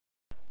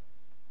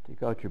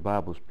Take out your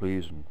Bibles,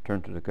 please, and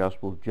turn to the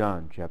Gospel of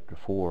John, chapter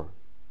 4.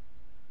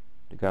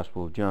 The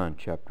Gospel of John,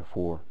 chapter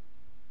 4.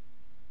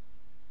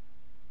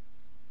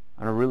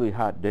 On a really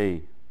hot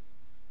day,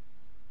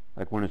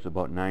 like when it's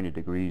about 90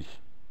 degrees,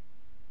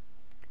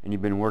 and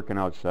you've been working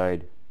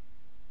outside,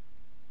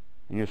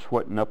 and you're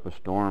sweating up a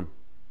storm,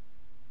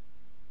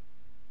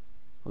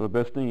 well, the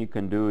best thing you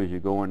can do is you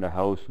go in the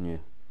house and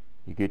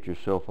you get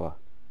yourself a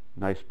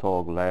nice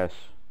tall glass,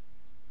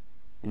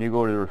 and you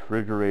go to the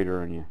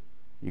refrigerator and you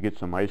get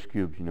some ice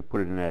cubes and you put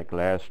it in that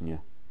glass, and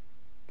you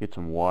get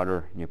some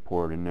water and you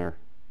pour it in there,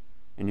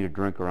 and you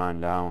drink her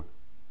on down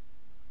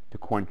to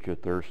quench your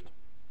thirst.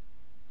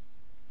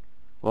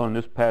 Well, in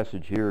this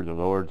passage here, the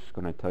Lord's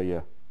going to tell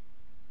you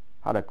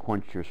how to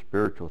quench your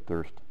spiritual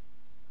thirst.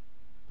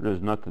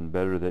 There's nothing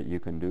better that you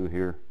can do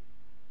here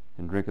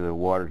than drink of the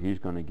water He's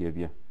going to give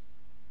you.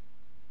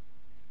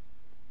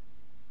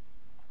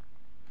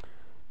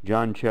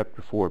 John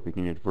chapter 4,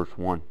 beginning at verse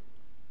 1.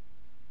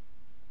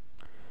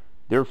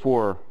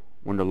 Therefore,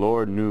 when the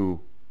Lord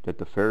knew that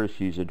the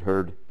Pharisees had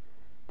heard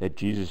that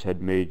Jesus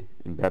had made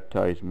and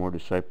baptized more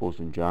disciples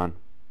than John,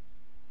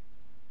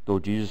 though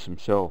Jesus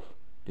himself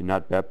did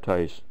not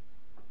baptize,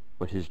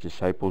 but his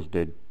disciples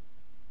did,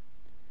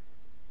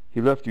 he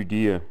left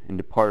Judea and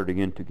departed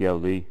again to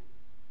Galilee.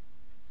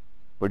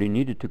 But he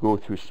needed to go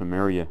through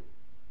Samaria,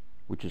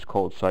 which is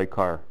called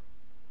Sychar,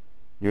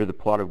 near the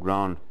plot of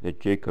ground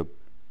that Jacob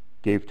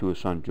gave to his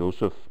son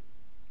Joseph.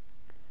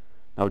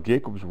 Now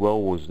Jacob's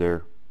well was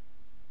there,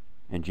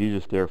 and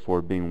Jesus,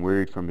 therefore, being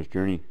wearied from his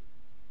journey,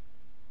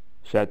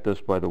 sat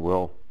thus by the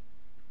well,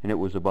 and it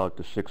was about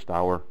the 6th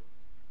hour.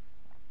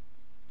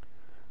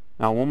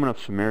 Now a woman of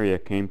Samaria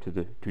came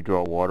to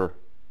draw water,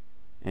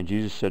 and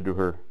Jesus said to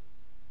her,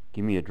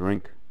 "Give me a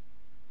drink."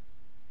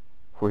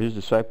 For his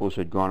disciples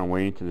had gone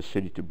away into the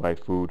city to buy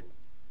food.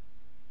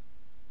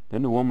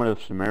 Then the woman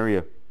of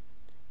Samaria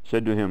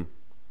said to him,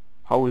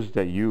 "How is it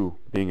that you,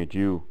 being a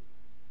Jew,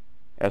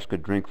 ask a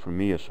drink from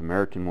me, a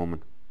Samaritan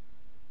woman?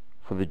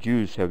 For the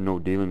Jews have no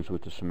dealings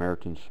with the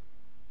Samaritans."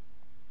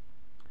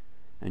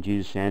 And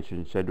Jesus answered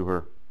and said to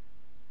her,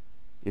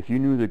 "If you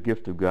knew the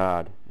gift of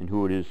God, and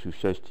who it is who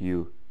says to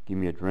you, 'Give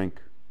me a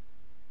drink,'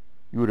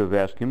 you would have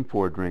asked him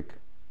for a drink,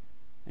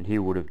 and he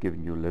would have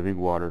given you living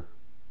water."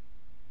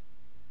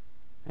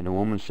 And the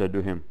woman said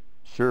to him,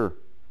 "Sir,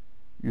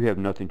 you have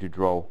nothing to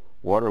draw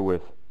water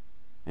with,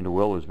 and the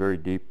well is very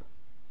deep.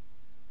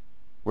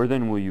 Where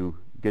then will you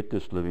get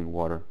this living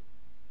water?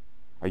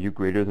 Are you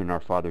greater than our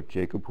father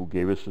Jacob, who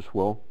gave us this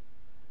well,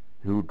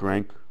 and who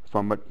drank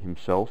from it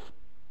himself,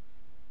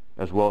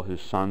 as well as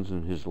his sons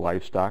and his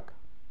livestock?"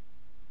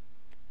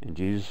 And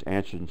Jesus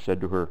answered and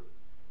said to her,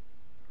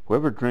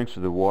 "Whoever drinks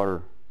of the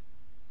water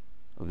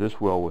of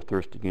this well will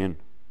thirst again.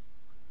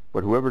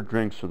 But whoever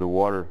drinks of the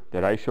water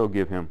that I shall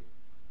give him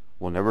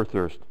will never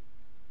thirst.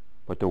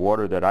 But the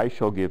water that I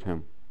shall give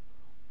him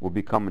will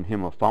become in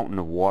him a fountain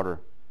of water,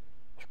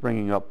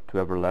 springing up to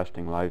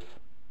everlasting life."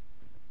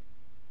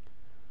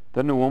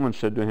 Then the woman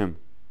said to him,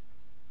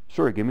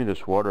 "Sir, give me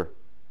this water,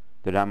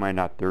 that I might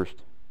not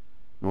thirst,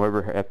 nor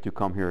ever have to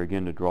come here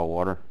again to draw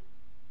water."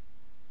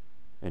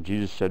 And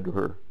Jesus said to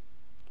her,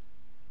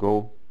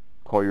 "Go,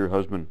 call your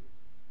husband,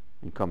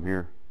 and come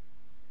here."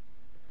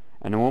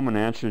 And the woman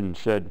answered and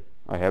said,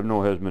 "I have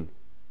no husband."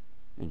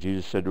 And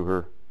Jesus said to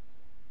her,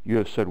 "You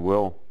have said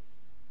well,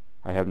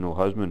 I have no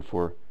husband,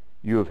 for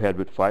you have had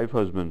but 5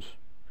 husbands,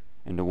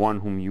 and the one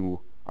whom you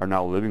are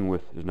now living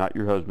with is not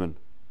your husband.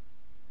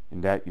 In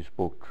that you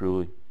spoke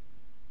truly."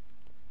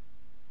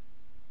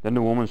 Then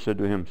the woman said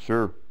to him,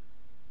 "Sir,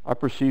 I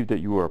perceive that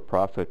you are a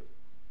prophet.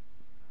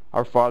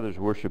 Our fathers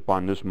worship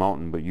on this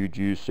mountain, but you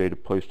Jews say the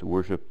place to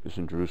worship is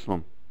in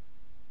Jerusalem."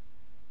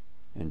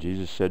 And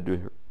Jesus said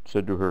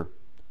to her,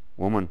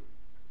 "Woman,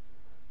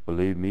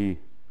 believe me,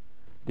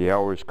 the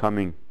hour is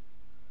coming,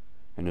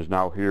 and is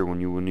now here,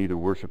 when you will neither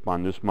worship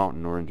on this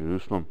mountain nor in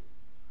Jerusalem,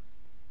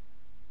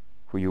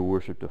 for you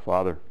worship the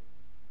Father.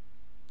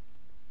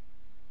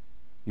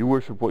 You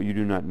worship what you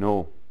do not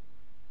know.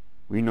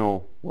 We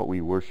know what we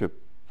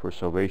worship, for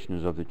salvation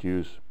is of the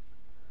Jews.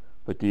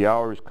 But the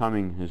hour is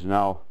coming, is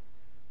now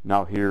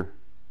here,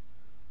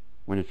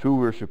 when the true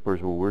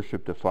worshippers will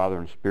worship the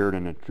Father in spirit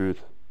and in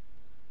truth,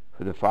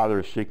 for the Father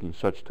is seeking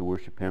such to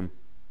worship him.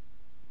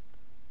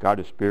 God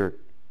is spirit,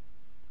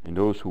 and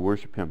those who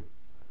worship him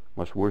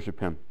must worship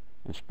him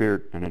in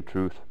spirit and in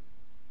truth."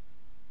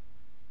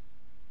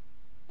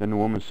 Then the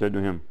woman said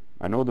to him,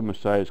 "I know the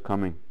Messiah is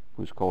coming,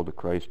 who is called the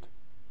Christ.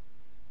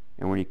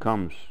 And when he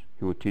comes,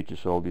 he will teach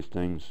us all these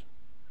things."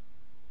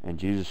 And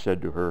Jesus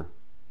said to her,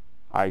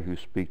 "I who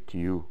speak to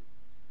you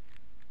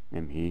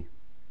am he."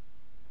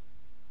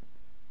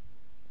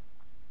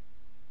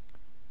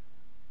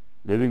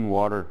 Living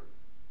water.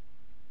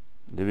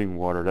 Living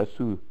water. That's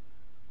what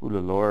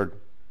the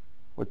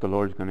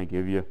Lord's going to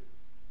give you.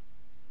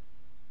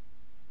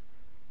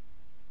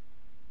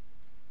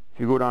 If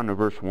you go down to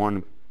verse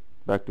 1,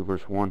 back to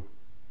verse 1,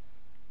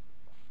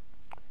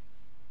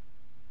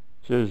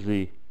 it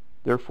says,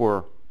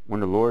 "Therefore, when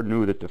the Lord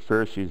knew that the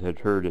Pharisees had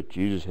heard that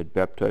Jesus had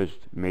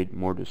baptized and made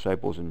more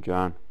disciples than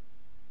John,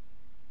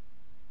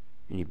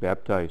 and he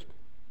baptized.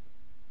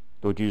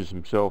 Though Jesus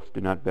himself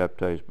did not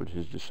baptize, but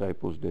his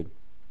disciples did.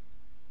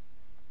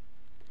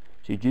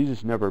 See,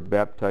 Jesus never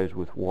baptized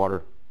with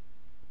water.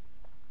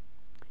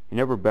 He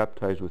never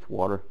baptized with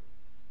water.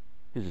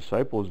 His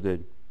disciples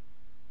did.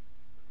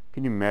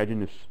 Can you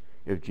imagine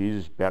if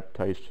Jesus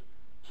baptized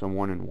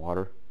someone in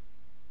water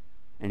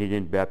and he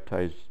didn't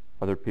baptize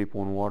other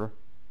people in water?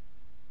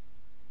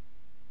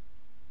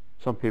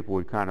 Some people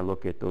would kind of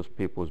look at those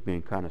people as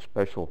being kind of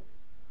special.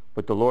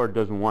 But the Lord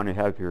doesn't want to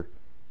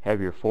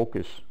have your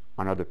focus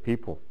on other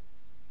people.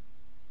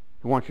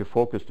 He wants your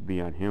focus to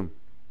be on him.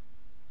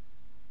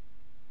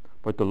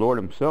 But the Lord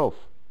himself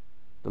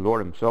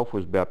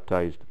was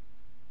baptized.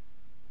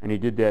 And he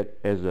did that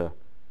as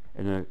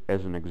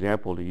an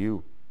example to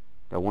you,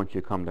 that once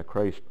you come to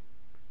Christ,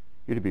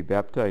 you're to be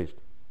baptized.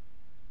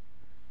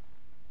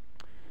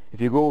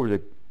 If you go over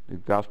the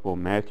Gospel of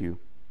Matthew,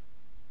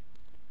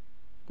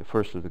 the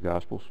first of the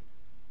Gospels,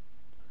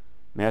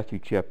 Matthew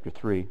chapter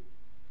 3,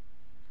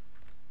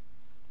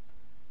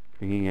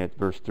 beginning at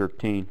verse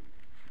 13,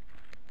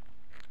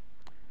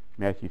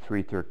 Matthew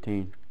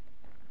 3:13,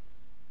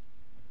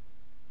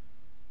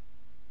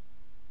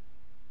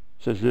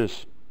 says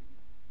this,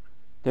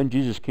 Then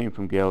Jesus came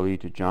from Galilee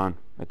to John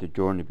at the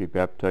Jordan to be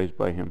baptized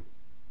by him.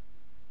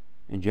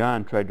 And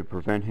John tried to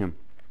prevent him,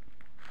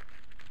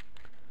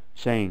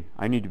 saying,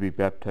 I need to be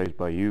baptized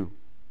by you,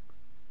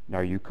 and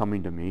are you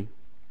coming to me?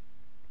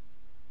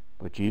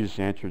 But Jesus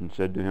answered and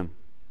said to him,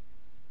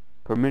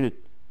 Permit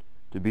it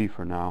to be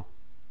for now,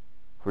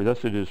 for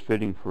thus it is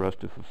fitting for us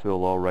to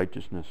fulfill all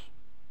righteousness.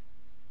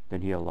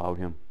 Then he allowed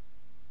him.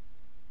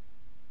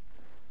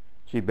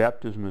 See,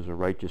 baptism is a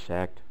righteous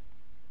act.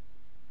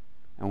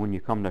 And when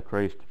you come to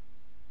Christ,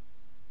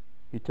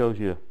 he tells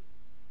you,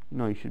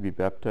 you should be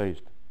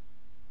baptized.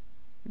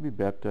 You be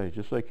baptized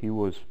just like he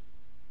was.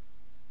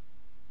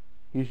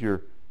 He's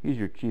your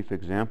chief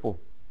example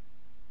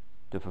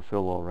to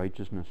fulfill all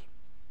righteousness.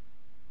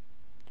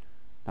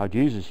 Now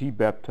Jesus, he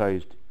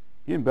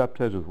didn't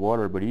baptize with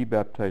water, but he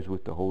baptized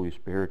with the Holy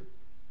Spirit.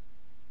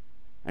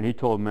 And he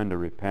told men to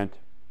repent,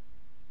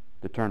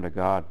 to turn to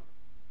God.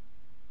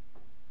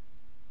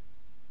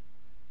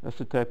 That's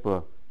the type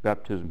of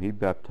baptism he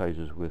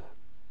baptizes with.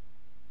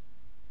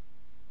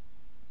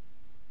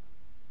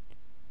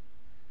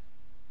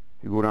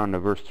 You go down to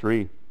verse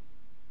 3.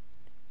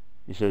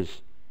 He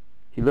says,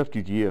 He left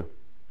Judea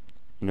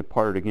and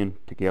departed again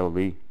to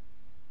Galilee,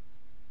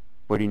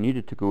 but he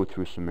needed to go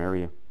through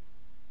Samaria.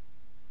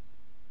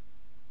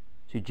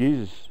 See,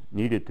 Jesus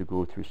needed to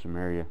go through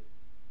Samaria.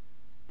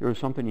 There was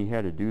something he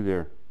had to do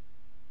there.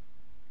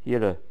 He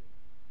had a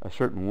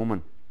certain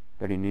woman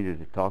that he needed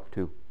to talk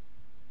to.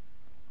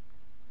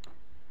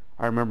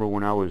 I remember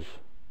when I was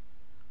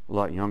a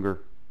lot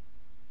younger,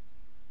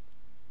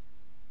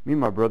 me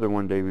and my brother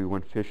one day, we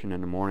went fishing in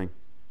the morning.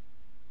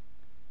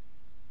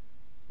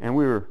 And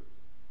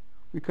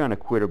we kind of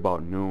quit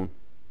about noon.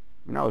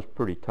 And I was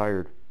pretty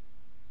tired.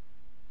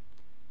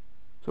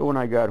 So when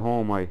I got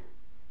home, I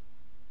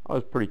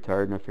was pretty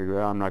tired, and I figured,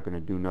 I'm not going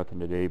to do nothing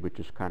today but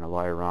just kind of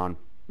lie around,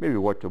 maybe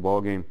watch a ball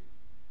game.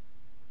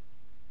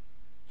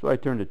 So I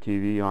turned the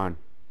TV on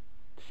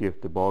to see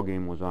if the ball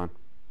game was on.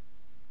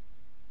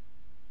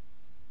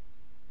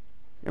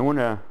 And when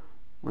I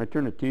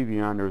turned the TV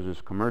on, there was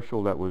this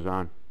commercial that was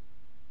on.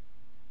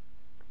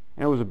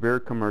 And it was a beer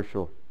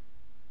commercial.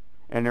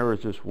 And there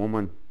was this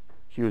woman,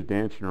 she was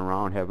dancing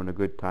around having a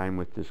good time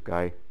with this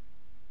guy.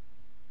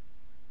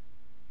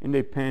 And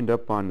they panned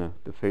up on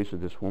the face of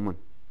this woman.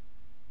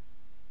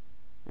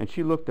 And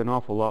she looked an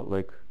awful lot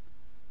like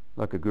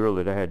a girl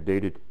that I had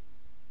dated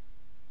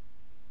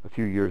a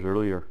few years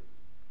earlier.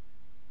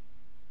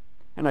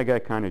 And I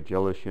got kind of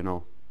jealous,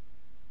 And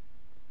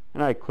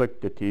I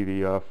clicked the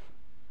TV off.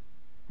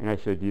 And I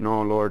said,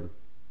 Lord,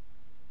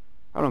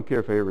 I don't care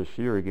if I ever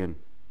see her again,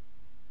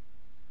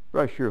 but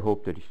I sure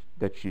hope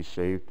that she's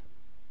saved.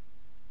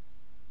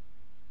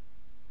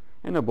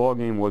 And the ball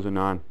game wasn't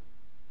on,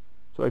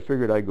 so I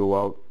figured I'd go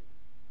out.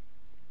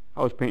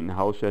 I was painting the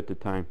house at the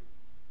time,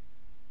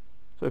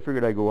 so I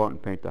figured I'd go out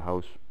and paint the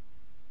house.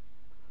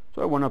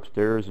 So I went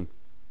upstairs and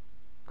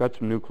got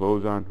some new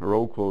clothes on, or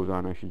old clothes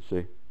on, I should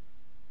say.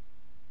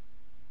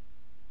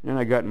 And then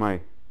I got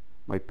my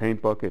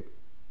paint bucket.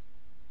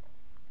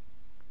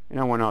 And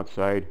I went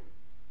outside,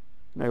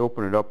 and I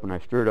opened it up, and I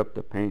stirred up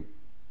the paint.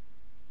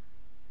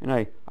 And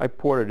I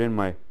poured it in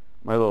my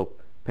little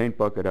paint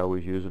bucket I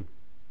was using.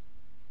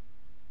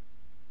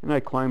 And I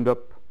climbed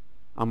up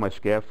on my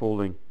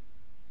scaffolding.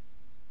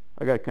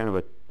 I got kind of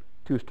a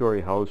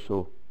two-story house,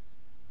 so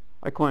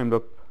I climbed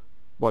up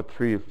about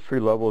three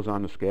levels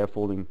on the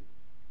scaffolding.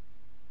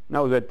 And I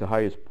was at the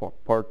highest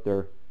part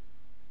there.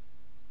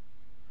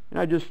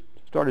 And I just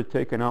started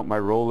taking out my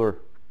roller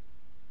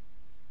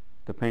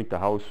to paint the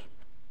house.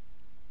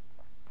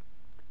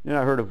 Then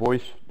I heard a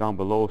voice down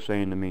below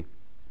saying to me,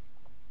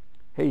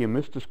 "Hey, you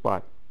missed a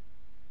spot."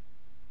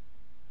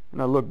 And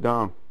I looked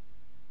down,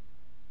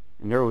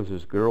 and there was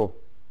this girl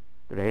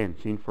that I hadn't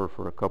seen for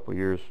a couple of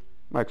years,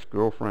 my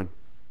ex-girlfriend.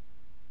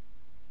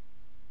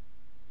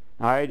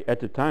 At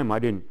the time, I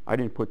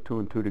didn't put two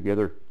and two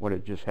together, what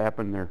had just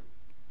happened there.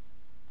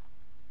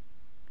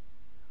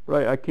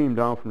 Right, I came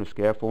down from the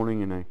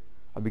scaffolding and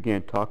I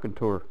began talking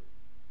to her.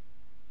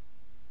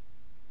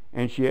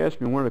 And she asked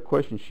me, one of the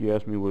questions she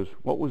asked me was,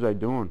 what was I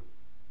doing?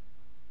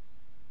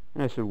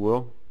 And I said,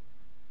 well,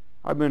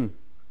 I've been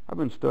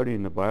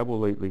studying the Bible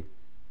lately.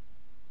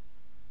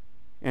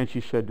 And she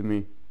said to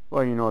me,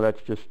 well, you know,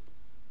 that's just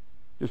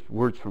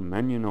words from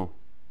men, you know.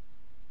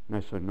 And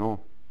I said, no,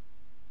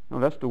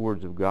 that's the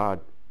words of God.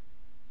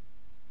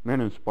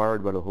 Men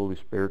inspired by the Holy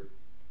Spirit.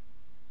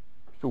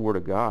 It's the Word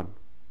of God.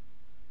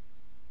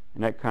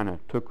 And that kind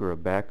of took her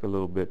aback a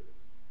little bit.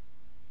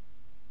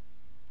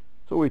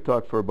 So we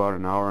talked for about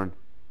an hour, and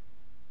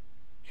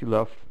she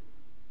left.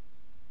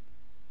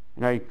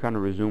 And I kind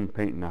of resumed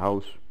painting the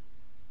house.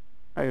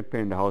 I had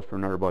painted the house for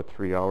another about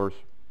 3 hours.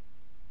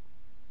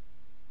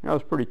 And I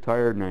was pretty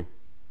tired, and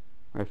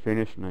I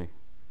finished, and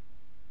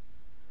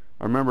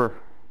I remember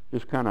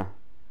just kind of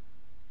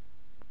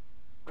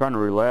trying to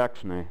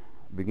relax, and I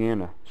began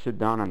to sit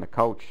down on the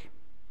couch,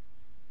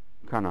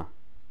 kind of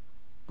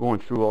going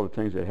through all the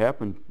things that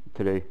happened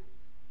today.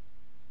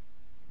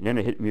 And then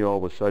it hit me all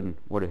of a sudden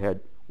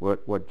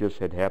what just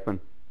had happened.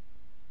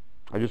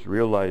 I just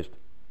realized.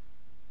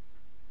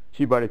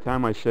 See, by the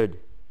time I said,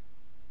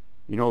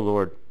 you know,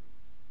 Lord,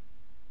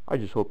 I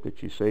just hope that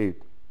she's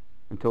saved,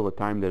 until the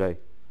time that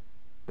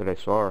I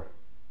saw her,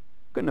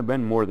 couldn't have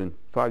been more than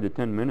 5 to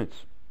 10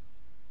 minutes.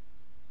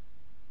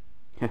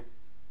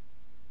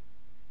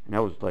 And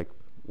that was like,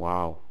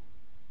 wow.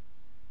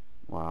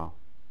 Well,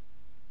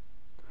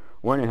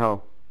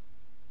 anyhow,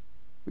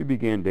 we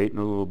began dating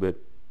a little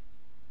bit.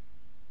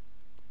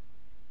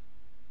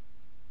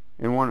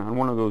 And on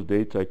one of those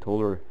dates, I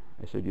told her,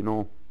 I said, you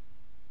know,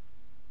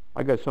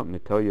 I got something to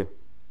tell you,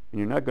 and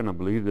you're not going to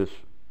believe this.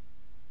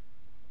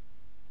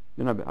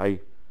 Then I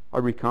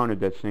recounted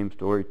that same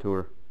story to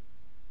her.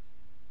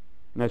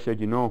 And I said,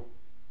 you know,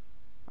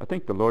 I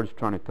think the Lord's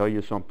trying to tell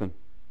you something.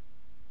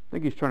 I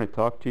think He's trying to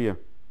talk to you.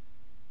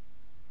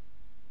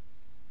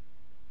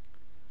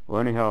 Well,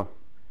 anyhow,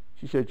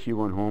 she said she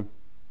went home.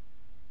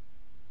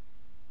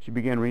 She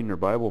began reading her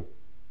Bible.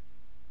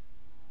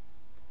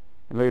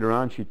 And later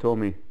on, she told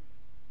me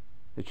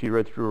that she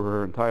read through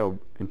her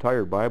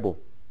entire Bible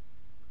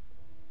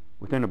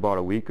within about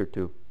a week or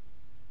two.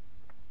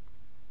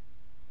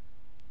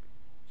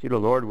 See, the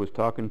Lord was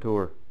talking to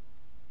her.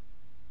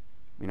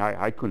 I mean,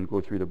 I couldn't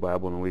go through the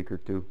Bible in a week or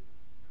two.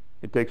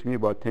 It takes me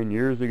about 10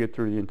 years to get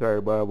through the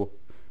entire Bible,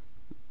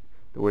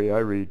 the way I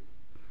read.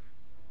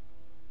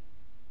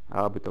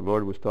 But the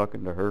Lord was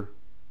talking to her.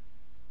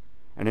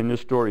 And in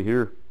this story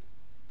here,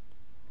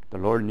 the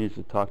Lord needs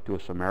to talk to a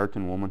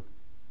Samaritan woman.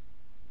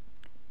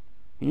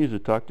 He needs to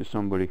talk to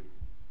somebody.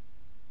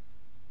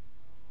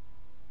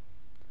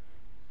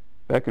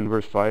 Back in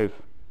verse 5.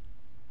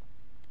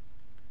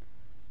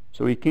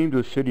 So he came to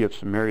a city of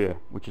Samaria,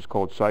 which is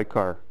called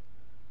Sychar,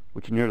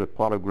 which is near the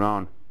plot of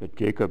ground that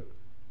Jacob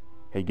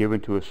had given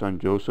to his son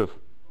Joseph.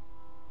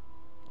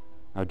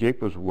 Now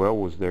Jacob's well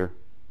was there,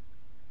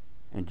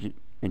 and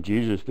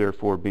Jesus,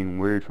 therefore, being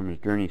wearied from his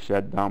journey,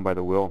 sat down by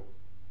the well,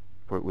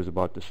 for it was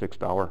about the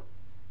 6th hour.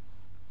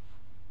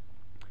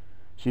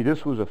 See,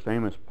 this was a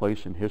famous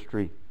place in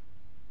history.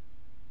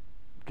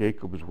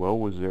 Jacob's well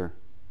was there.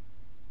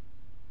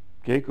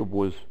 Jacob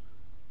was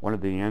one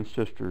of the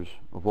ancestors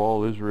of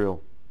all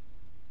Israel.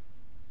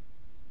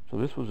 So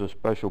this was a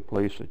special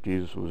place that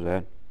Jesus was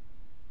at.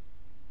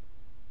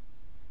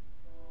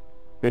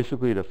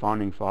 Basically the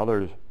founding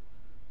fathers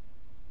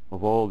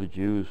of all the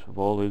Jews, of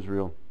all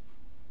Israel.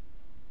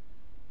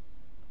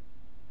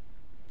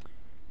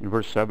 In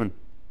verse 7,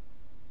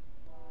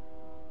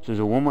 it says,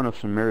 a woman of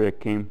Samaria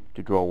came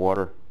to draw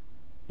water,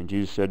 and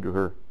Jesus said to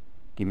her,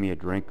 give me a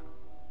drink.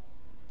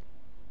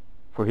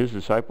 For his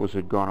disciples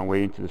had gone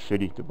away into the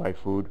city to buy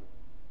food.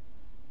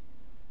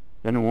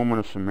 Then a woman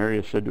of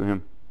Samaria said to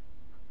him,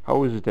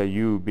 how is it that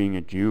you, being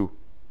a Jew,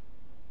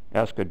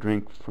 ask a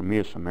drink from me,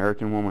 a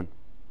Samaritan woman?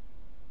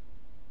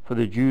 For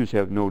the Jews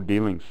have no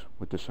dealings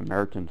with the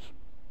Samaritans.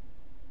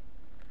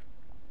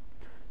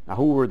 Now,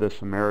 who were the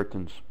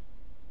Samaritans?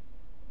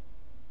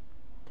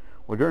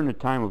 Well, during the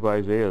time of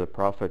Isaiah the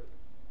prophet,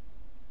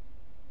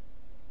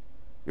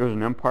 there was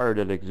an empire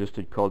that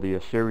existed called the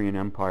Assyrian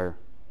Empire.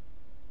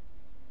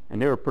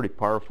 And they were pretty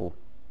powerful.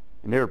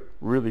 And they were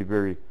really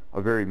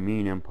a very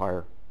mean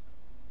empire.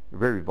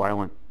 Very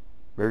violent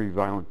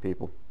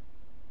people.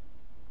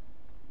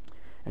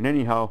 And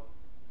anyhow,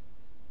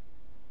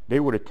 they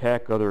would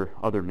attack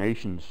other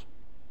nations,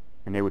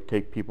 and they would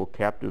take people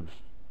captives,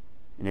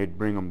 and they'd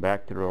bring them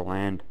back to their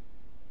land.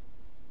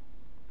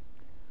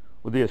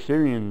 Well, the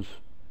Assyrians,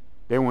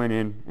 they went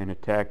in and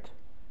attacked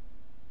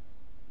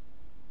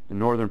the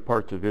northern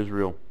parts of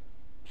Israel,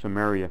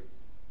 Samaria.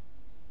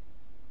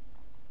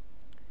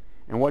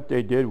 And what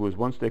they did was,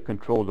 once they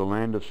controlled the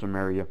land of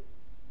Samaria,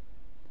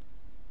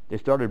 they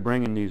started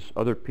bringing these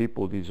other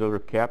people, these other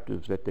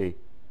captives that they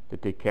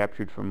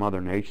captured from other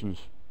nations,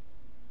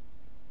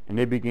 and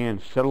they began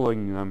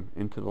settling them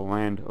into the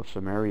land of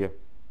Samaria.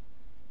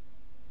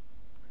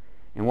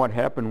 And what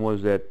happened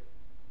was that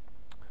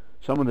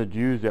some of the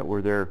Jews that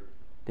were there,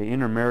 they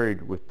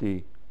intermarried with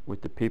the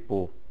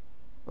people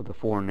of the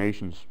foreign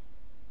nations.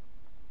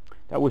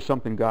 That was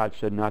something God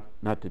said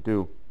not to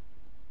do.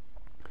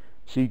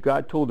 See,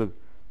 God told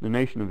the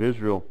nation of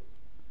Israel,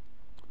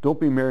 don't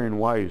be marrying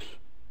wives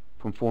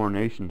from foreign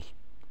nations.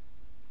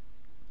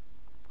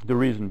 The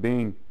reason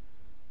being,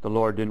 the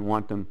Lord didn't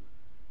want them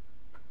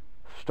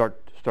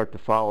start to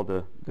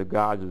follow the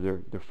gods of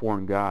their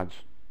foreign gods,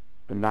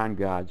 the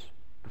non-gods,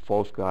 the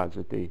false gods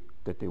that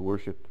they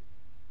worshipped.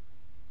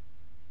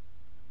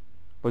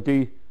 But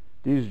these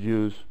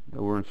Jews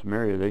that were in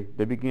Samaria,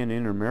 they began to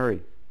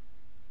intermarry.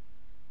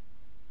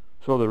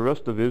 So the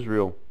rest of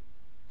Israel,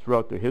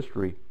 throughout their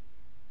history,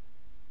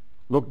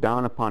 looked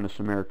down upon the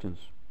Samaritans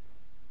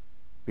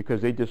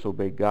because they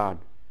disobeyed God.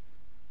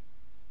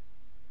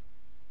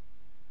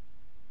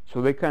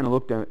 So they kind of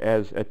looked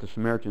at the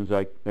Samaritans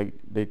like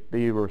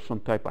they were some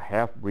type of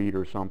half-breed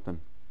or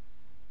something.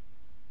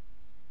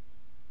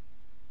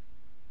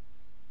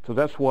 So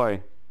that's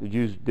why the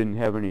Jews didn't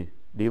have any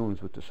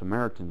dealings with the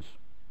Samaritans.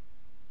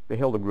 They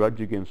held a grudge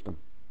against them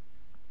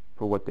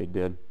for what they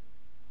did.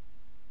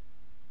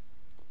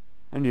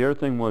 And the other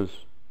thing was,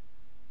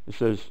 it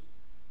says,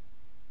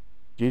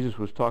 Jesus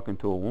was talking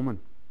to a woman.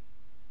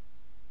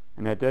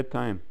 And at that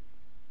time,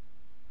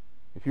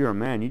 if you're a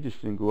man, you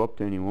just didn't go up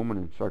to any woman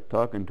and start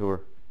talking to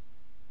her.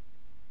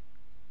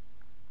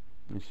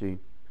 You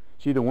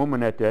see, the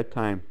woman at that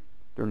time,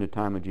 during the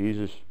time of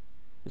Jesus,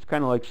 it's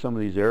kind of like some of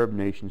these Arab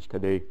nations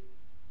today,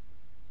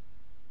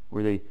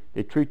 where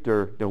they treat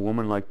their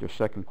woman like they're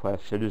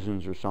second-class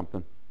citizens or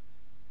something.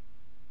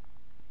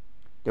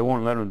 They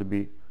won't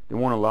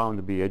allow them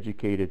to be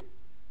educated.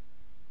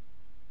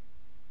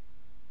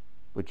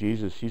 But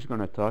Jesus, he's going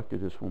to talk to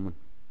this woman.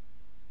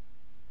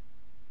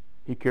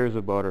 He cares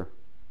about her,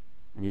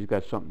 and he's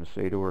got something to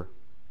say to her.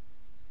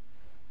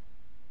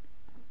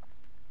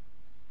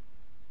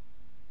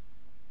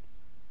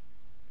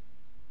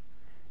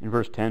 In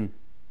verse 10,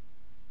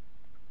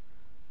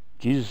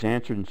 Jesus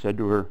answered and said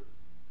to her,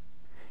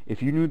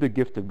 if you knew the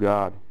gift of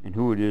God and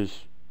who it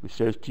is who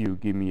says to you,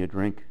 give me a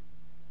drink,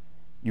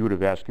 you would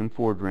have asked him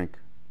for a drink,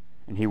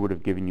 and he would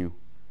have given you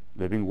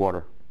living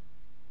water.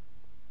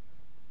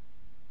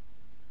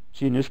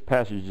 See, in this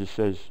passage it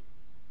says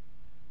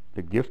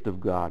the gift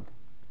of God.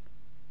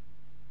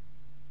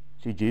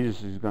 See,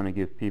 Jesus is going to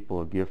give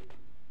people a gift.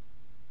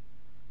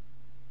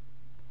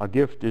 A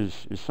gift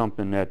is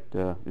something that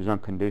is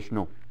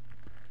unconditional.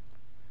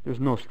 There's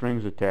no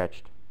strings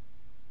attached.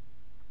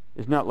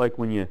 It's not like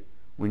when you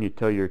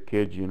tell your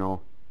kids,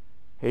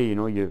 hey,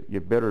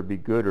 you better be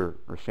good or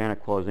Santa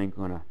Claus ain't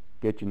going to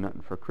get you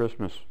nothing for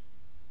Christmas.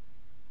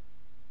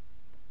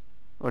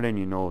 Well, then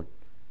you know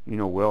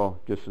well,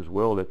 just as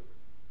well, that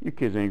your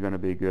kids ain't going to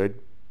be good.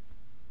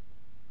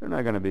 They're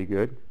not going to be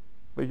good,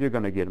 but you're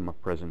going to get them a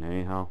present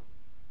anyhow,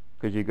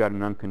 because you got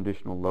an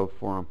unconditional love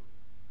for them.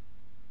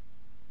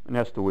 And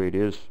that's the way it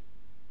is.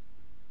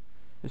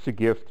 It's a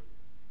gift.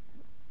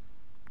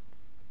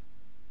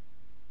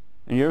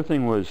 And the other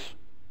thing was,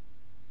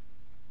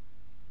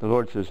 the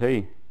Lord says,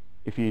 hey,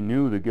 if you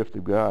knew the gift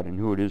of God and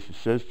who it is who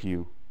says to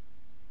you,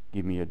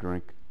 give me a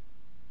drink.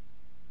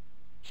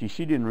 See,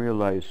 she didn't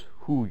realize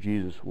who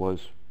Jesus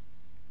was.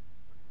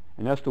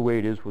 And that's the way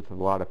it is with a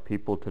lot of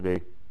people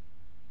today.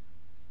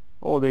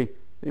 Oh, they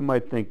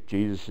might think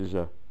Jesus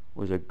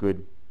was a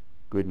good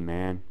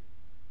man,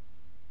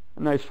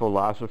 a nice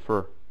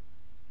philosopher.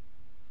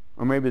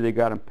 Or maybe they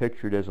got him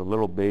pictured as a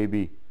little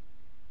baby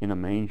in a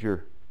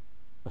manger,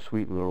 a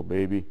sweet little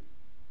baby.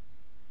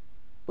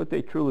 But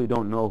they truly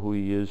don't know who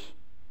he is.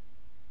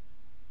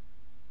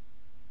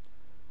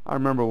 I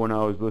remember when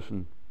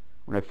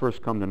I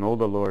first come to know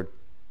the Lord,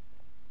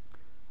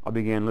 I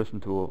began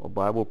listening to a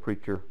Bible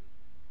preacher.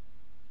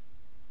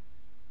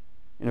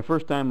 And the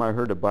first time I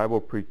heard a Bible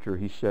preacher,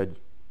 he said,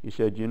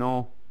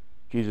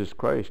 Jesus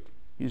Christ,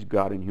 he's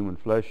God in human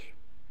flesh.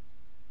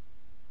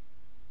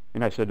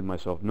 And I said to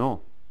myself,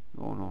 no,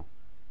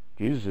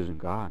 Jesus isn't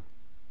God.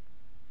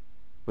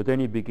 But then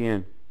he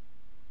began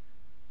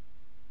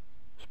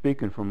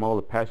speaking from all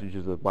the passages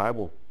of the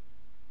Bible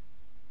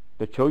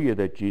that show you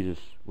that Jesus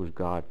was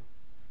God.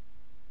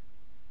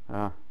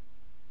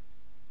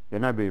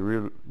 Then I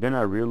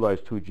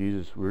realized who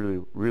Jesus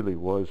really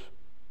was,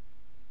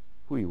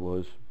 who he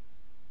was.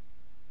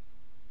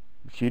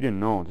 She didn't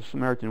know. The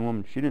Samaritan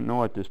woman, she didn't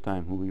know at this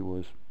time who he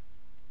was.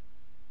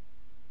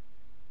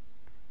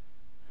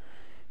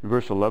 In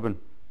verse 11,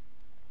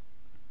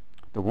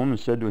 the woman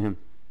said to him,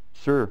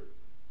 Sir,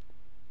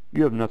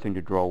 you have nothing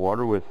to draw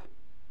water with,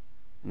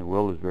 and the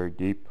well is very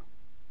deep.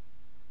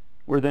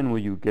 Where then will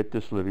you get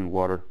this living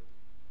water?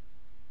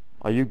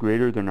 Are you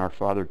greater than our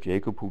father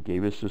Jacob, who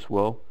gave us this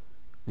well,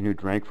 and who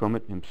drank from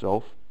it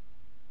himself,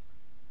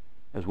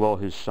 as well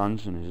as his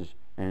sons and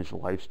his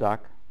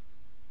livestock?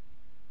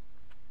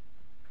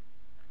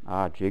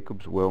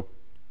 Jacob's well.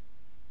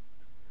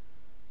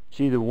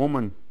 See, the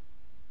woman,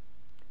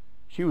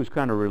 she was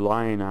kind of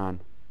relying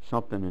on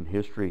something in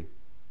history.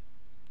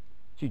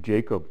 See,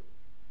 Jacob,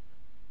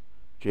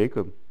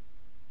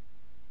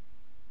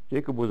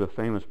 Jacob was a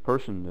famous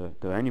person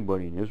to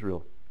anybody in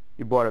Israel.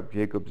 You brought up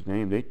Jacob's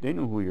name. They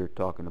knew who you were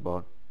talking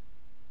about.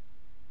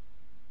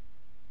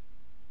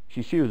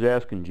 She was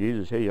asking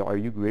Jesus, hey, are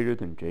you greater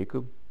than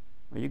Jacob?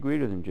 Are you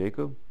greater than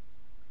Jacob?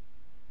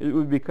 It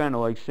would be kind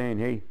of like saying,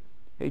 hey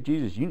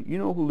Jesus, you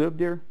know who lived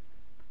there?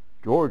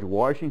 George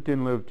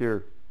Washington lived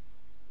there.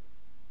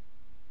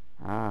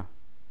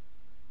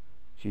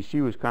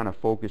 She was kind of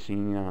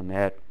focusing on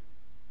that.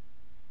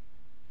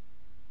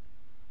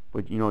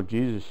 But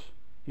Jesus,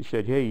 he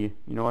said, hey, you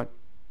know what?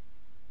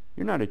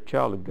 You're not a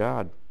child of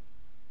God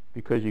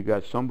because you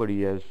got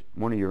somebody as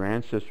one of your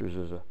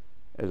ancestors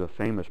as a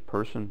famous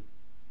person.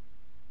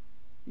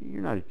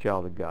 You're not a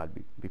child of God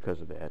because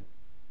of that.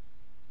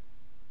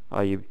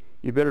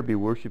 You better be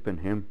worshiping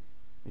him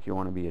if you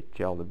want to be a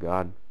child of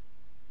God.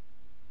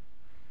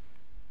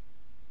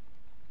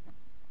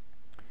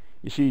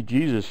 You see,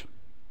 Jesus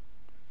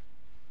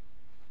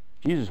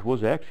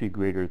was actually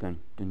greater than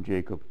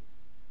Jacob.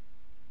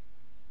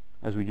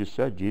 As we just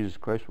said, Jesus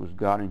Christ was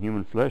God in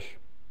human flesh.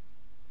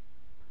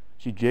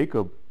 See,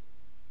 Jacob,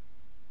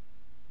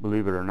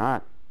 believe it or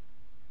not,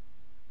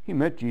 he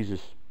met Jesus.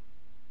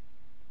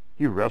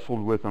 He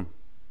wrestled with him.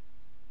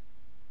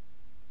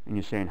 And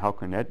you're saying, how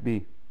can that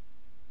be?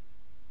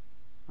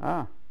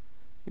 You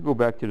go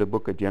back to the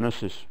book of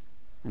Genesis,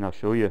 and I'll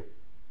show you.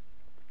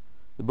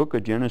 The book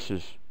of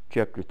Genesis,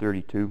 chapter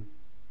 32.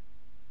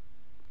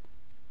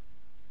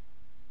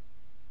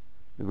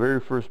 The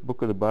very first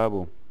book of the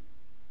Bible,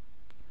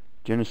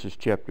 Genesis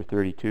chapter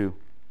 32,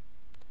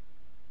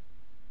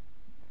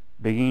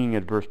 beginning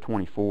at verse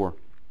 24.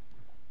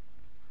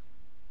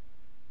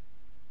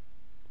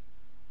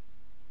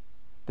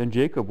 Then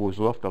Jacob was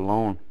left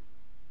alone,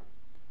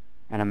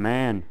 and a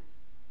man,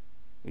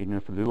 even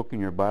if you look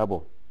in your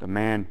Bible, the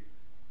man,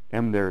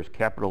 M there is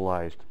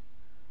capitalized,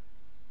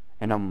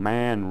 and a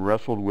man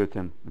wrestled with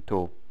him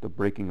until the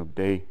breaking of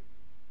day.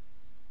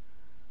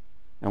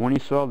 And when he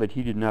saw that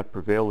he did not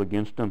prevail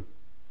against him,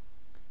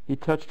 he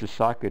touched the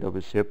socket of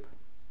his hip,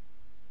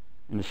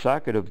 and the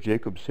socket of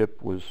Jacob's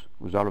hip was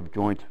out of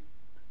joint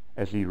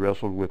as he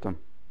wrestled with him.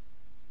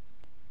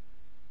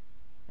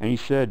 And he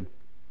said,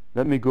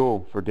 let me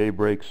go, for day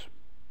breaks.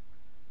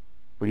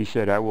 But he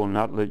said, I will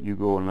not let you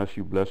go unless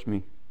you bless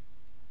me.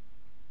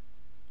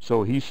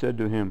 So he said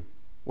to him,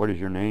 what is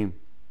your name?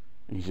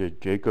 And he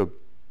said, Jacob.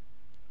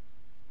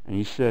 And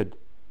he said,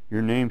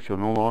 your name shall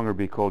no longer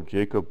be called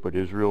Jacob, but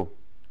Israel.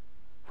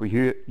 For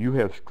you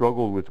have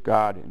struggled with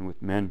God and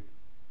with men,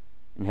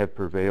 and have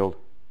prevailed.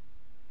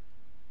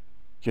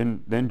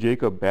 Then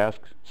Jacob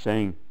asked,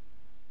 saying,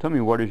 tell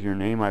me, what is your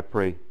name, I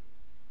pray?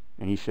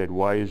 And he said,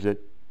 why is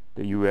it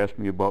that you ask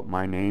me about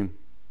my name?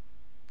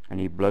 And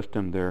he blessed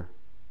him there.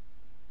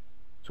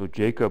 So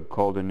Jacob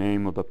called the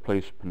name of the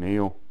place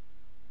Peniel,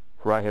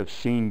 for I have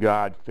seen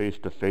God face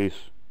to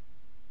face,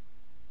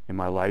 and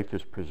my life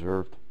is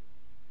preserved.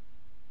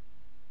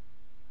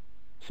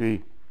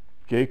 See,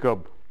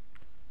 Jacob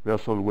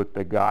wrestled with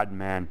the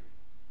God-man.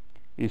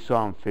 He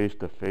saw him face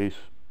to face.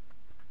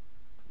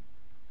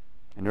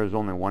 And there's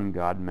only one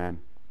God-man.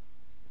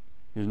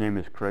 His name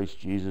is Christ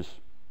Jesus.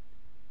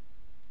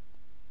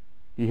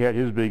 He had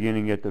his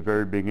beginning at the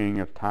very beginning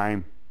of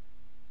time.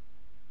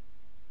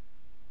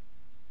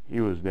 He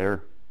was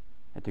there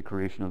at the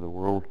creation of the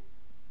world.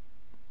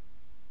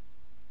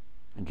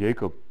 And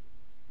Jacob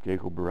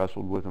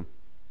wrestled with him.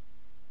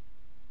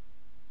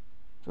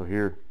 So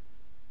here,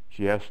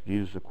 she asked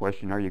Jesus a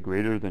question, are you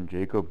greater than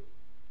Jacob?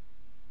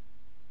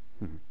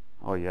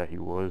 Oh yeah, he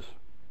was.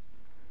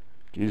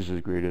 Jesus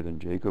is greater than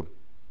Jacob.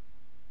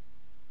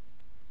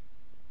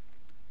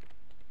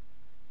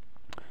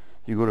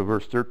 You go to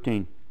verse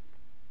 13.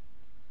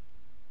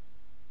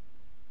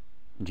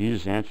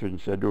 Jesus answered and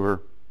said to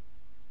her,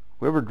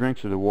 whoever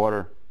drinks of the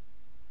water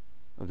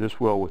of this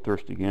well will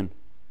thirst again.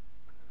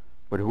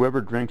 But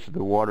whoever drinks of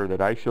the water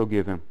that I shall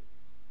give him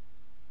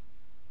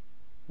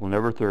will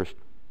never thirst.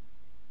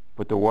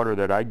 But the water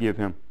that I give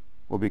him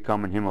will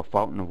become in him a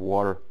fountain of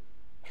water,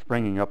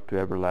 springing up to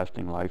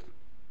everlasting life.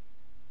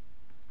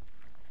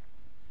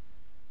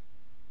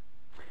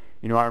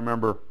 You know, I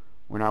remember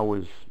when I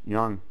was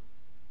young,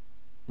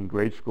 in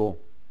grade school,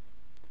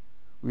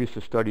 we used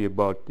to study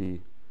about the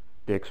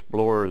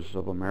explorers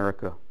of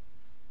America.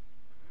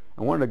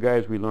 And one of the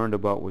guys we learned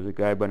about was a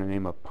guy by the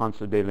name of Ponce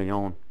de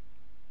Leon.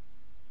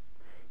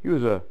 He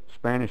was a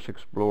Spanish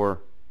explorer,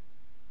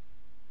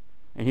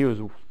 and he was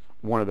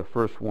one of the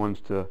first ones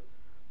to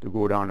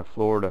go down to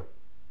Florida.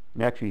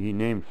 And actually he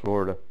named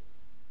Florida.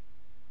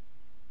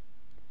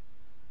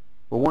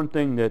 But one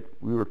thing that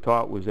we were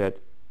taught was that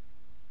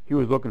he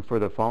was looking for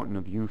the fountain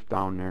of youth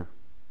down there.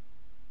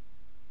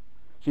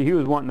 See, he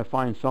was wanting to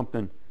find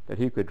something that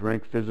he could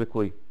drink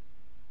physically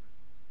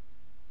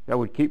that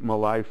would keep him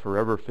alive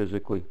forever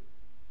physically.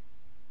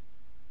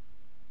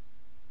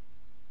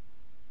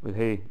 But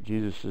hey,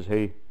 Jesus says,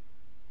 hey,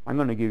 I'm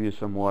going to give you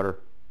some water.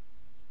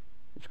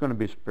 It's going to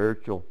be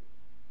spiritual.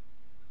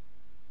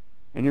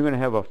 And you're going to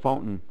have a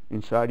fountain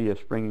inside of you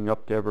springing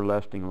up to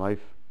everlasting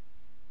life.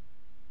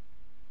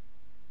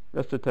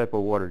 That's the type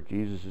of water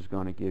Jesus is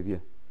going to give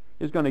you.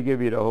 He's going to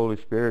give you the Holy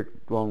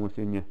Spirit dwelling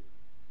within you.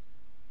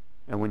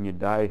 And when you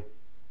die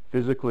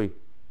physically,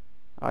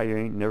 you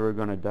ain't never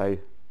going to die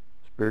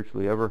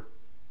spiritually ever.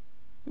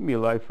 You'll be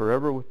alive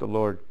forever with the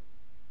Lord.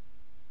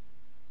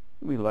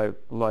 You'll be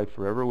alive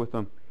forever with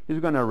Him. He's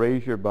going to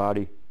raise your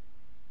body.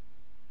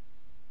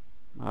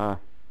 You're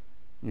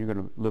going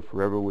to live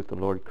forever with the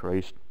Lord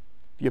Christ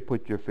if you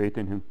put your faith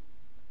in Him.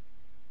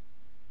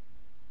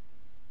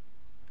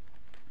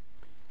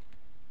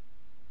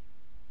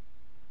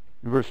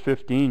 In verse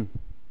 15,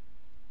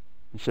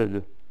 he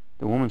said,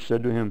 the woman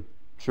said to him,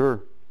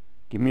 "Sir,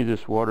 give me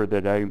this water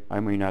that I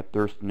may not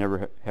thirst and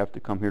never have to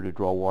come here to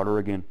draw water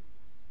again."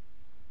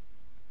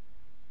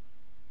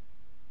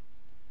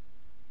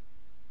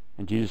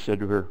 And Jesus said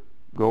to her,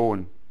 "Go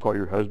and call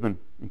your husband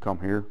and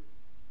come here."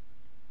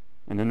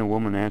 And then the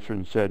woman answered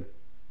and said,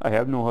 "I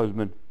have no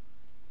husband."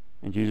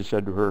 And Jesus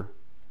said to her,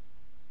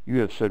 "You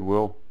have said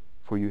well,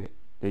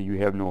 that you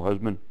have no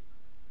husband.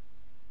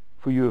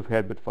 For you have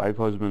had but 5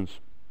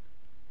 husbands,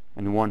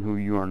 and the one who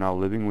you are now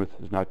living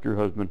with is not your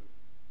husband.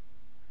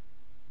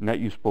 And that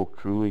you spoke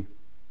truly."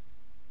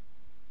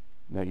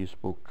 That you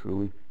spoke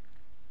truly.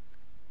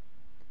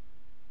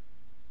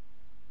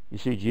 You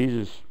see,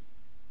 Jesus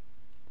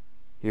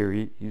here,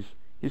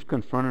 he's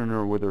confronting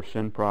her with her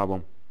sin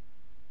problem.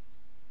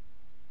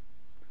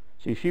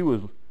 See, she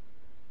was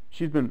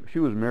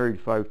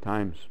married 5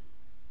 times,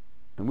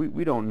 and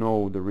we don't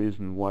know the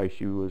reason why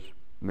she was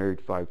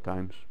married 5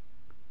 times.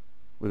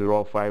 Whether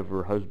all 5 of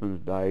her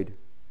husbands died.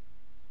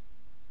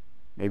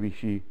 Maybe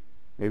she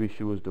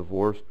was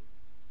divorced.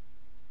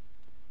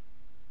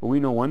 But we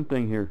know one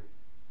thing here.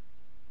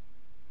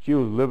 She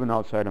was living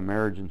outside of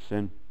marriage in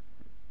sin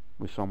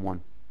with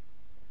someone.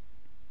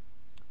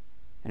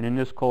 And in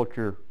this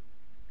culture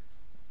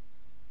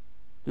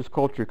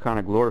kind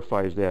of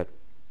glorifies that.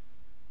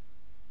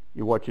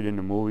 You watch it in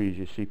the movies,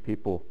 you see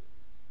people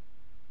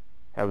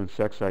having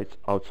sex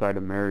outside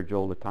of marriage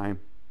all the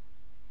time.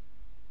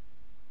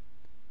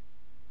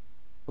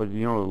 But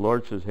the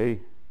Lord says,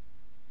 hey,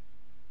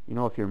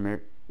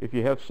 if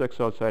you have sex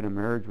outside of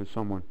marriage with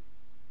someone,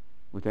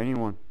 with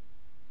anyone,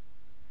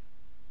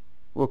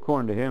 well,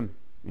 according to Him,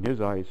 in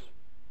His eyes,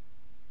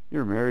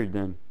 you're married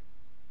then.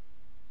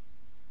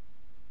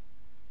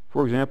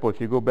 For example,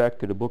 if you go back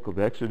to the book of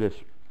Exodus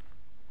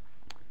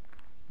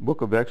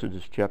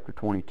chapter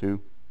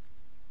 22,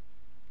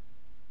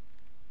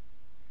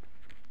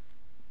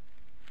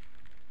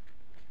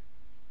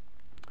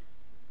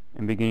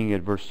 and beginning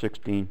at verse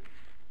 16,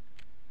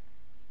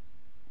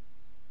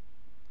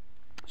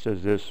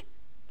 says this: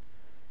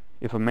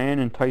 "If a man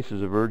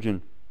entices a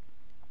virgin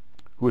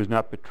who is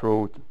not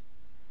betrothed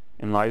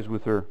and lies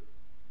with her,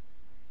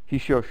 he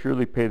shall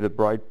surely pay the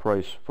bride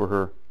price for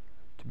her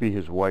to be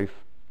his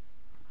wife."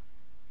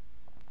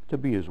 To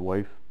be his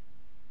wife.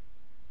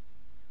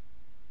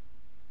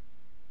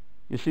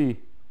 You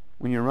see,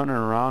 when you're running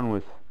around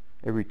with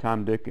every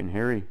Tom, Dick, and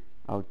Harry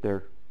out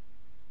there,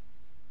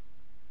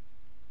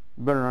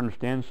 you better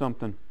understand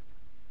something.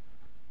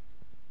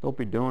 Don't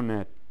be doing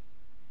that.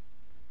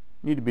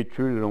 You need to be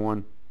true to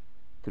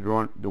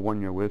the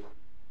one you're with.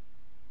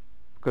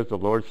 Because the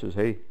Lord says,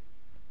 hey,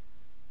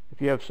 if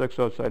you have sex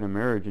outside of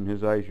marriage, in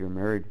His eyes you're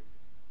married.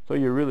 So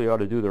you really ought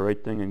to do the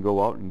right thing and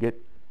go out and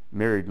get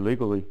married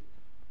legally.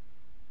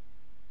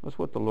 That's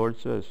what the Lord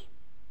says.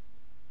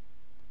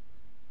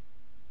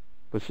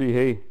 But see,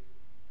 hey,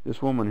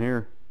 this woman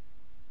here,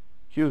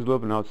 she was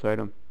living outside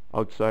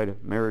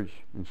of marriage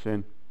and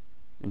sin.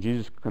 And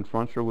Jesus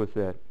confronts her with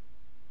that.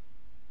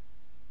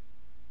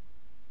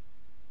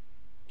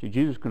 See,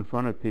 Jesus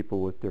confronted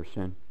people with their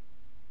sin.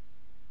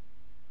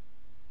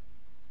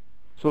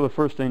 So the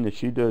first thing that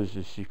she does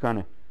is she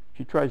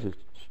tries to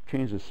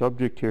change the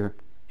subject here.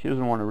 She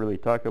doesn't want to really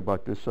talk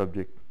about this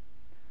subject,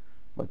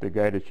 but the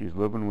guy that she's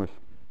living with.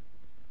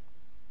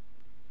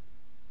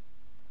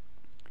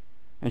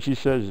 And she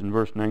says in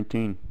verse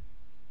 19,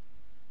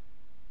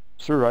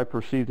 "Sir, I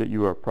perceive that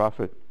you are a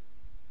prophet.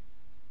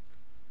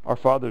 Our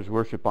fathers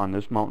worship on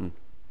this mountain,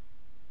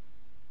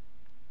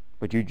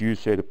 but you Jews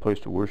say the place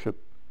to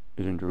worship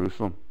is in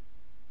Jerusalem."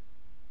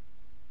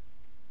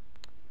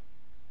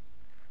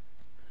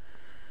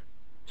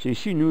 See,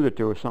 she knew that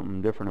there was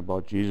something different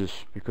about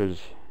Jesus,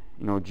 because,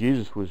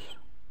 Jesus was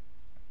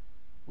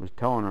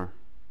telling her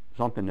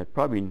something that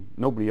probably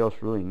nobody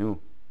else really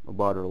knew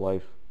about her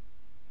life.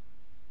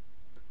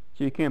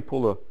 So you can't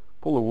pull the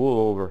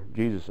wool over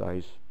Jesus'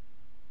 eyes.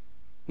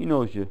 He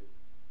knows you.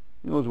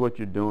 He knows what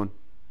you're doing.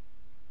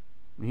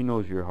 He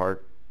knows your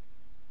heart.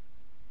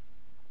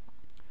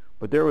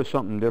 But there was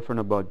something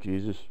different about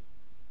Jesus.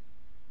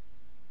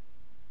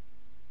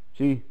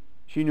 See,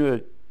 she knew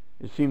that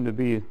it seemed to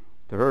be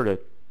to her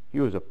that He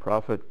was a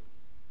prophet.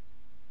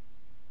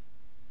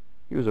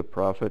 He was a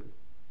prophet.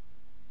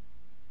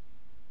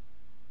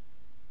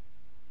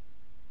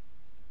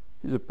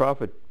 He's a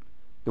prophet.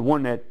 The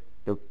one that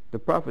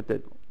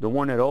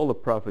all the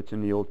prophets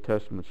in the Old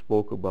Testament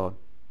spoke about.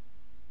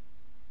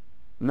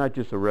 Not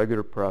just a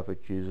regular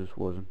prophet. Jesus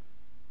wasn't.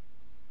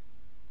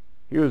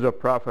 He was a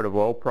prophet of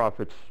all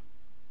prophets.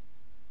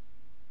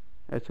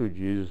 That's who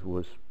Jesus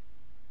was.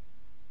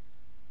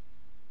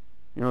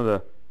 You know,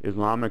 the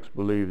Islamics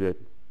believe that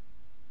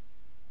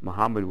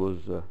Muhammad was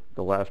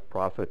the last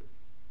prophet.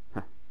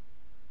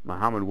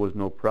 Muhammad was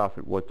no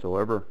prophet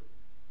whatsoever.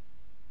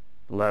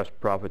 The last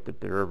prophet that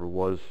there ever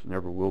was,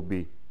 never will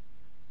be,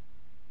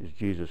 is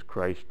Jesus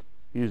Christ.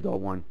 He's the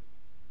one.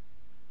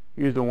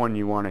 He's the one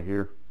you want to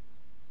hear.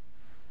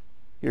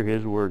 Hear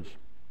his words.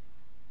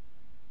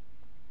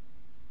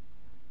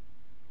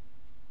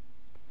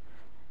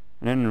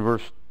 And then in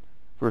verse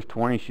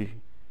 20, she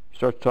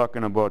starts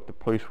talking about the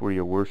place where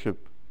you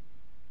worship.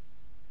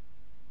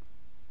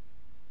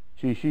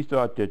 See, she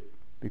thought that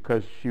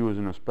because she was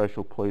in a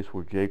special place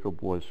where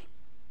Jacob was,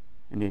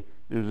 and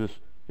there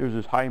was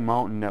this high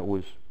mountain that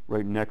was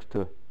right next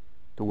to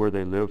where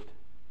they lived,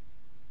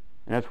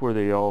 and that's where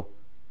they all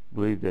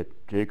believed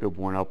that Jacob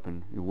went up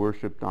and he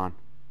worshipped on.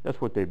 That's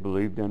what they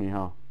believed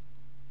anyhow.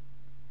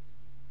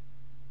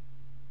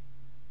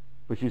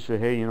 But she said,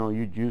 hey, you know,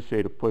 you Jews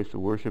say the place to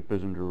worship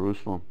is in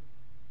Jerusalem,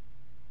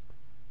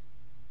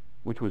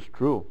 which was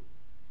true.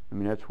 I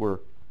mean, that's where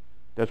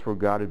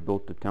God had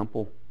built the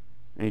temple,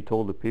 and he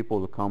told the people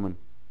to come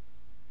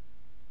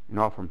and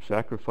offer him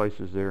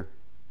sacrifices there.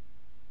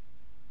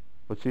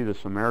 But see, the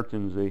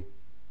Samaritans, they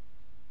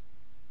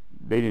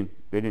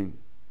didn't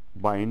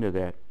buy into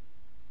that.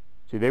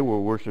 See, they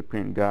were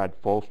worshiping God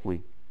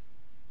falsely.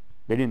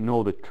 They didn't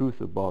know the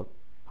truth about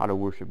how to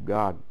worship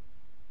God.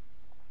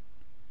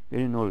 They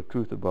didn't know the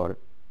truth about it.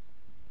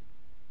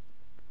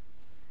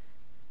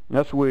 And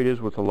that's the way it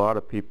is with a lot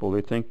of people.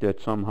 They think that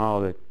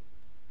somehow that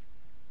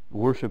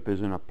worship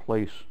is in a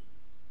place.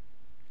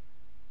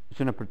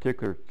 It's in a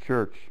particular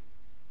church,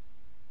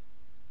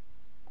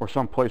 or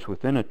some place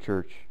within a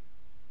church.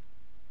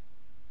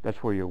 That's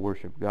where you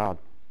worship God.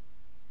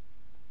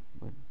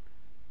 But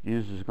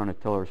Jesus is going to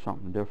tell her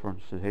something different.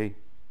 He said, hey,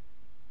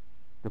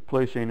 the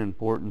place ain't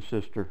important,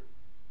 sister.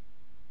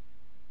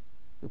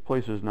 The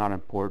place is not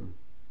important.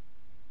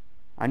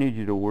 I need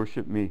you to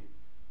worship me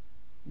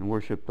and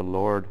worship the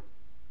Lord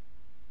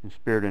in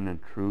spirit and in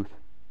truth.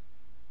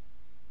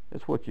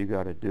 That's what you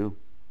got to do.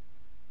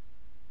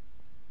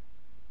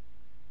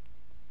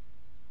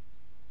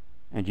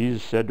 And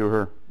Jesus said to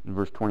her in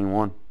verse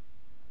 21,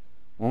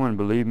 woman,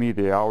 believe me,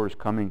 the hour is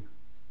coming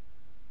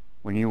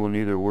when you will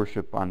neither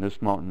worship on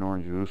this mountain nor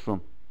in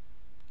Jerusalem.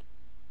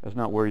 That's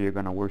not where you're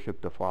going to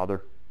worship the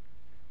Father.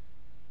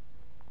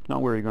 It's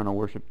not where you're going to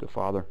worship the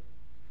Father.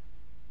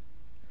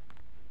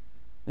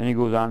 Then he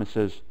goes on and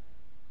says,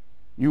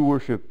 you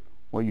worship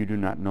what you do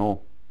not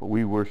know, but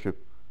we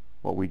worship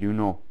what we do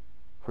know,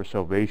 for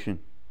salvation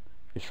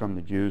is from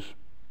the Jews.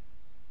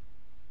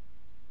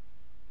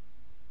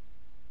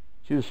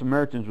 See, the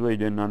Samaritans really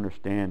didn't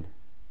understand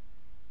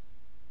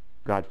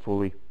God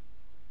fully.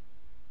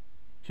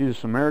 See, the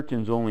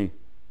Samaritans only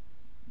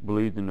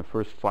believed in the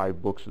first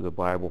 5 books of the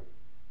Bible.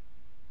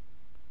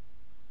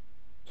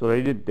 So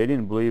they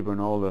didn't believe in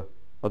all the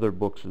other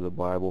books of the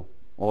Bible,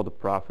 all the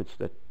prophets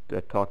that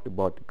talked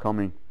about the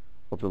coming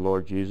of the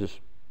Lord Jesus.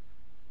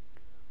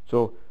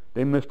 So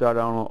they missed out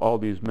on all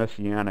these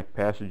messianic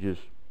passages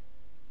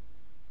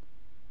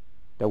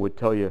that would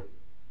tell you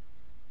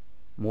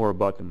more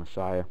about the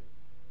Messiah.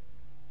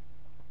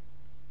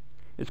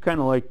 It's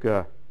kind of like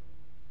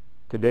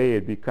today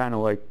it'd be kind of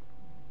like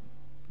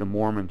the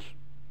Mormons.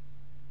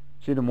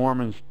 See, the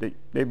Mormons,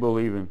 they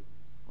believe in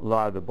a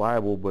lot of the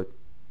Bible, but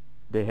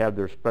they have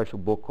their special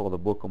book called the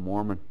Book of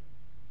Mormon.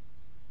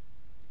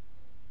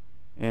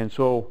 And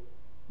so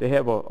they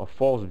have a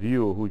false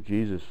view of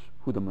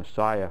who the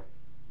Messiah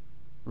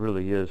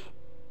really is.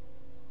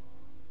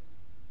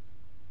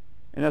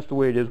 And that's the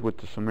way it is with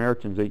the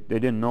Samaritans. They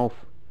didn't know,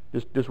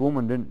 this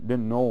woman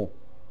didn't know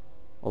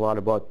a lot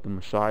about the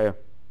Messiah.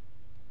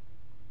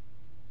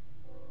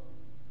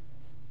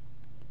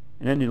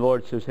 And then the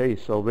Lord says, hey,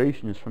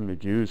 salvation is from the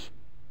Jews.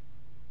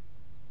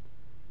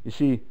 You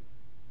see,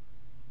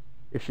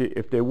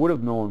 if they would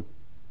have known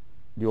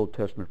the Old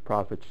Testament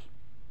prophets,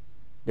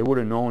 they would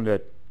have known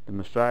that the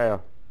Messiah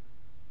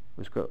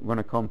was going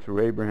to come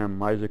through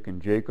Abraham, Isaac,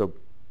 and Jacob,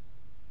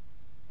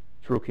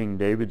 through King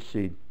David's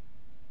seed.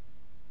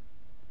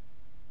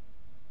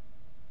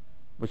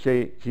 But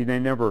see, they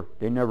never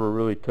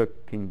really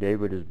took King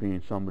David as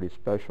being somebody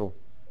special.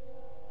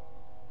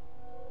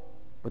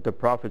 But the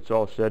prophets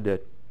all said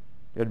that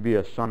there'd be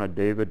a son of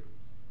David,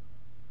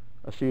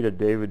 a seed of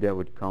David that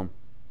would come.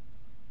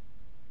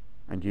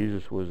 And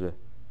Jesus was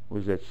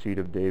that seed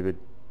of David.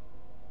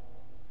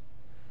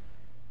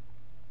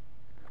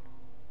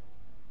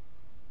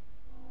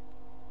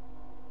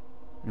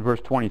 In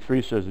verse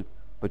 23 says,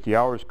 but the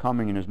hour is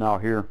coming and is now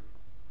here,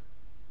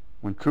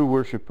 when true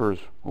worshippers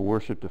will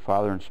worship the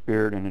Father in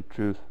spirit and in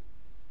truth.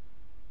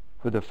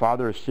 For the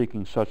Father is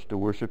seeking such to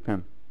worship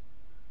him.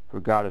 For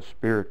God is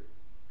spirit,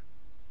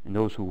 and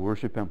those who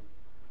worship him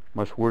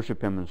must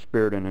worship him in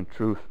spirit and in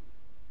truth.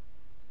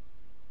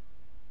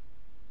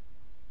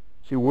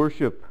 See,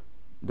 worship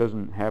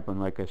doesn't happen,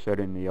 like I said,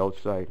 in the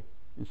outside,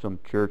 in some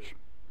church.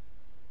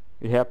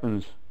 It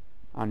happens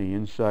on the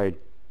inside.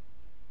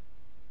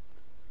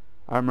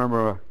 I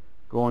remember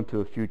going to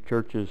a few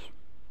churches,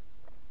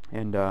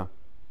 and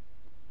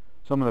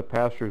Some of the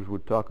pastors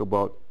would talk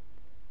about,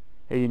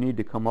 hey, you need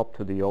to come up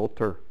to the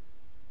altar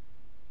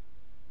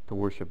to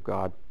worship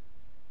God,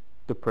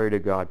 to pray to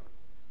God.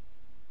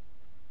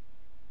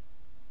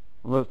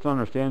 Let's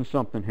understand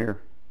something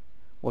here,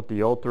 what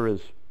the altar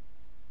is.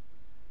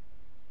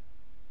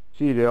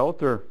 See, the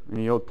altar in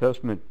the Old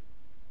Testament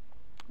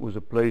was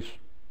a place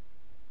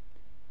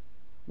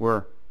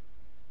where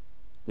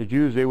the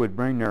Jews, they would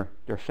bring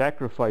their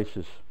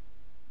sacrifices,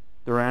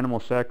 their animal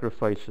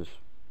sacrifices.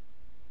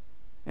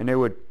 And they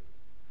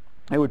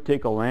would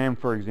take a lamb,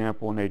 for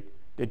example, and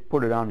they'd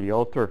put it on the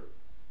altar,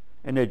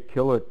 and they'd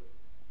kill it.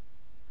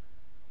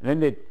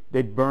 And then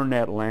they'd burn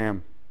that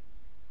lamb.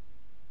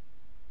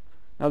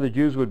 Now the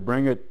Jews would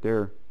bring it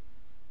there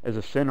as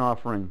a sin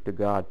offering to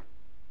God,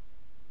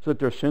 so that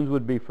their sins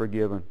would be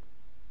forgiven.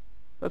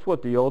 That's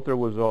what the altar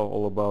was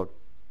all about.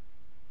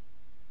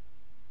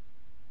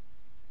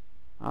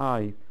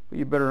 But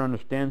you better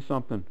understand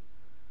something.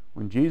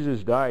 When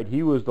Jesus died,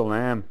 he was the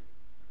lamb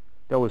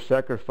that was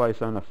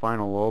sacrificed on the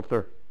final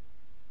altar.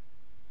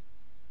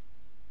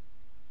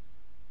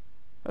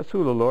 That's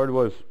who the Lord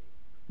was.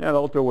 That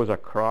altar was a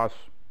cross.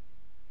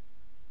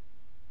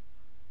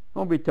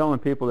 Don't be telling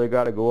people they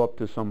got to go up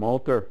to some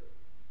altar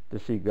to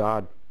see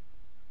God,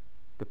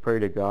 to pray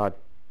to God.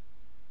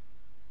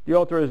 The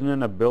altar isn't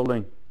in a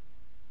building.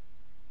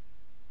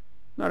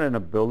 Not in a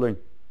building.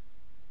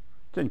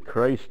 It's in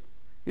Christ.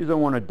 He's the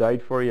one who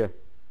died for you.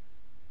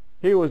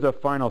 He was the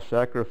final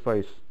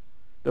sacrifice,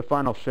 the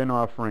final sin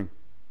offering.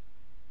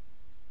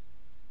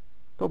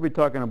 Don't be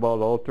talking about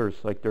altars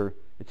like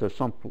it's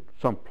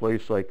some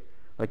place like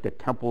the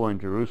temple in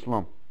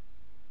Jerusalem.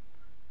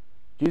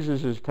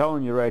 Jesus is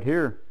telling you right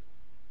here,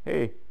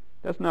 hey,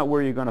 that's not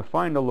where you're going to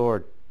find the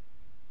Lord.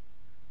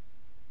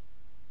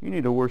 You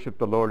need to worship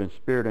the Lord in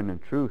spirit and in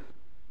truth.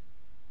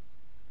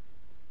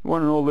 You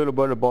want to know a little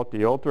bit about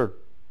the altar?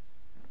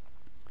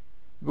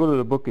 Go to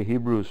the book of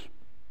Hebrews,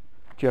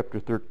 chapter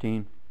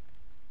 13.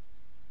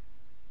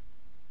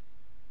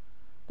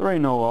 There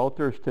ain't no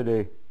altars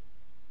today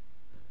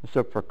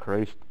except for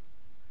Christ.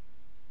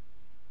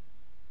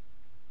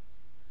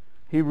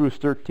 Hebrews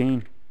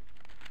 13.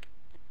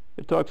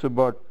 It talks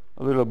about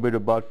a little bit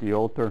about the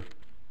altar.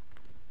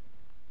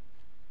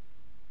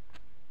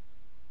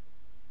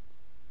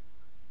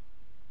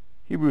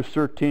 Hebrews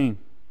 13,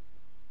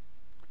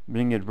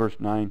 beginning of verse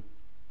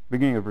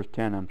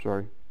 10, I'm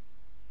sorry.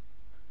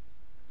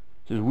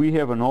 It says, we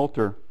have an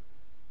altar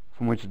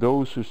from which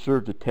those who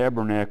serve the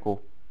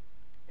tabernacle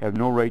have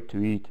no right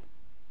to eat.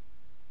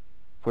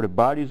 For the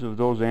bodies of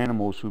those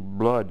animals whose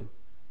blood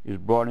is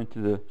brought into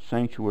the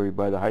sanctuary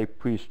by the high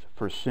priest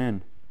for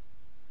sin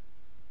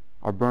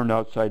are burned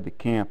outside the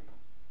camp.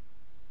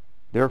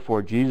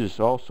 Therefore Jesus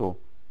also,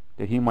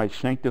 that he might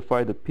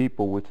sanctify the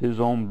people with his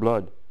own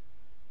blood,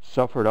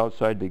 suffered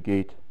outside the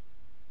gate.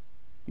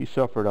 He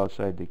suffered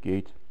outside the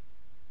gate.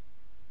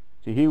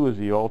 See, he was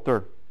the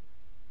altar.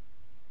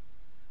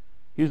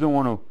 He's the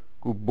one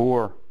who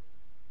bore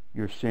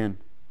your sin,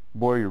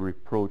 bore your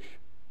reproach.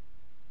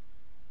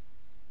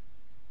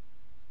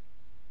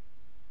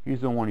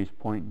 He's the one he's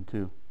pointing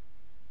to.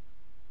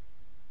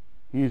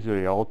 He's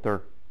the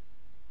altar.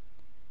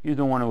 He's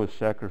the one who was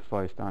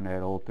sacrificed on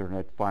that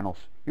altar.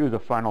 He was the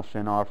final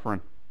sin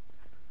offering.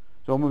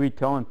 So I'm going to be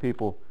telling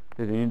people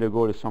that they need to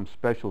go to some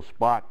special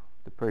spot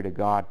to pray to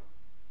God.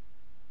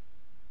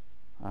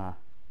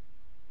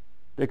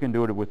 They can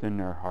do it within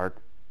their heart.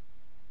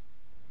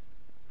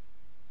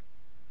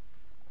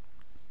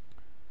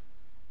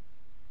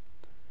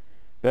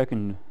 Back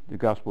in the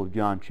Gospel of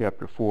John,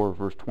 chapter 4,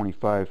 verse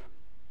 25.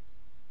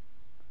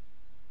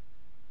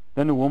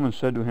 Then the woman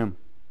said to him,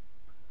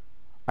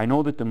 I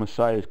know that the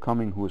Messiah is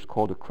coming, who is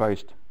called the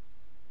Christ.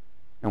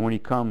 And when he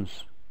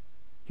comes,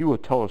 he will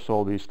tell us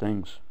all these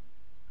things.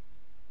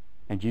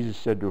 And Jesus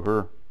said to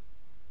her,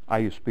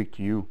 I who speak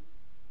to you,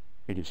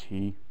 it is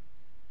he.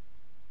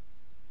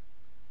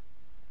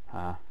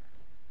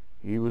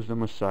 He was the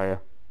Messiah.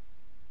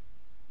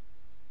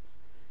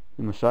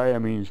 The Messiah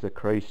means the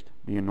Christ,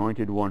 the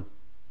anointed one.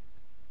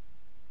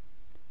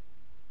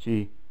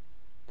 See,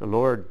 the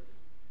Lord,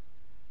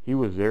 he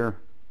was there.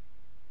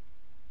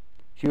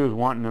 She was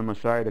wanting the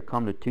Messiah to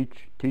come to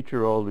teach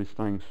her all these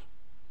things.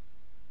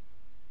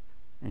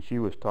 And she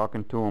was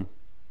talking to him.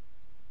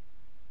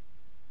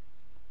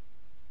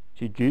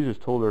 See, Jesus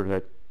told her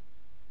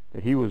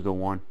that he was the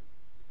one.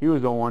 He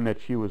was the one that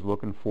she was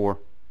looking for.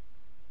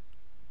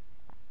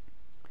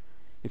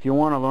 If you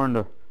want to learn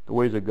the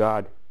ways of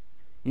God,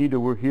 you need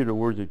to hear the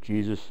words of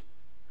Jesus.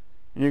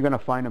 And you're going to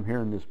find them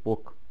here in this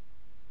book,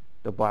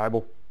 the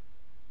Bible.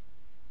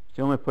 It's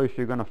the only place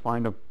you're going to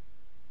find them.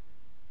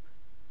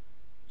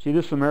 See,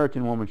 this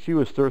Samaritan woman, she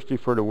was thirsty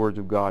for the words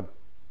of God.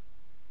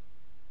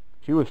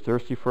 She was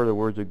thirsty for the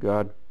words of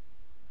God.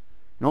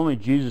 And only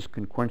Jesus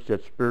can quench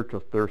that spiritual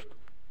thirst.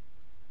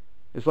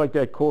 It's like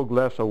that cold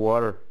glass of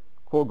water,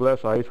 cold glass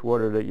of ice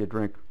water that you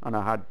drink on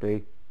a hot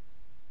day.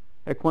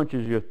 That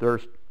quenches your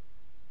thirst.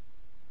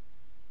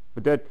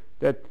 But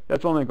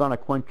that's only going to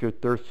quench your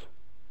thirst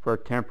for a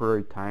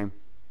temporary time.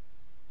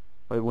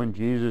 But when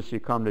you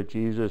come to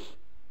Jesus,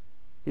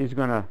 he's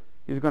going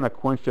He's going to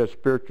quench that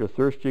spiritual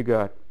thirst you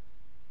got.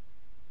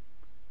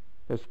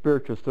 That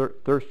spiritual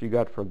thirst you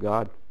got for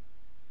God.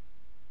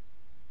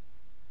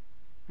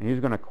 And He's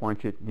going to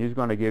quench it. And He's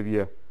going to give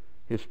you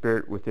His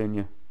Spirit within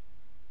you.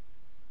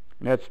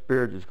 And that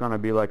Spirit is going to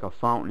be like a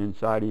fountain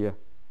inside of you,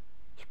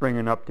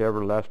 springing up to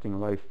everlasting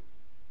life.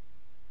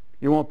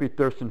 You won't be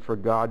thirsting for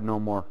God no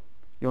more.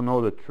 You'll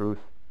know the truth.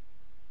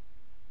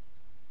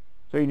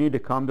 So you need to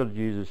come to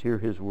Jesus, hear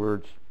His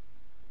words.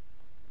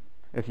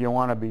 If you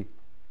want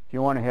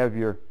to have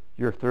your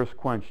thirst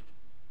quenched,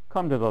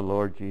 come to the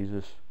Lord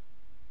Jesus.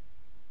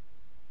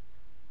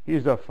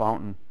 He's the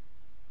fountain.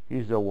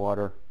 He's the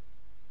water.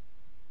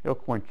 He'll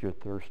quench your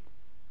thirst.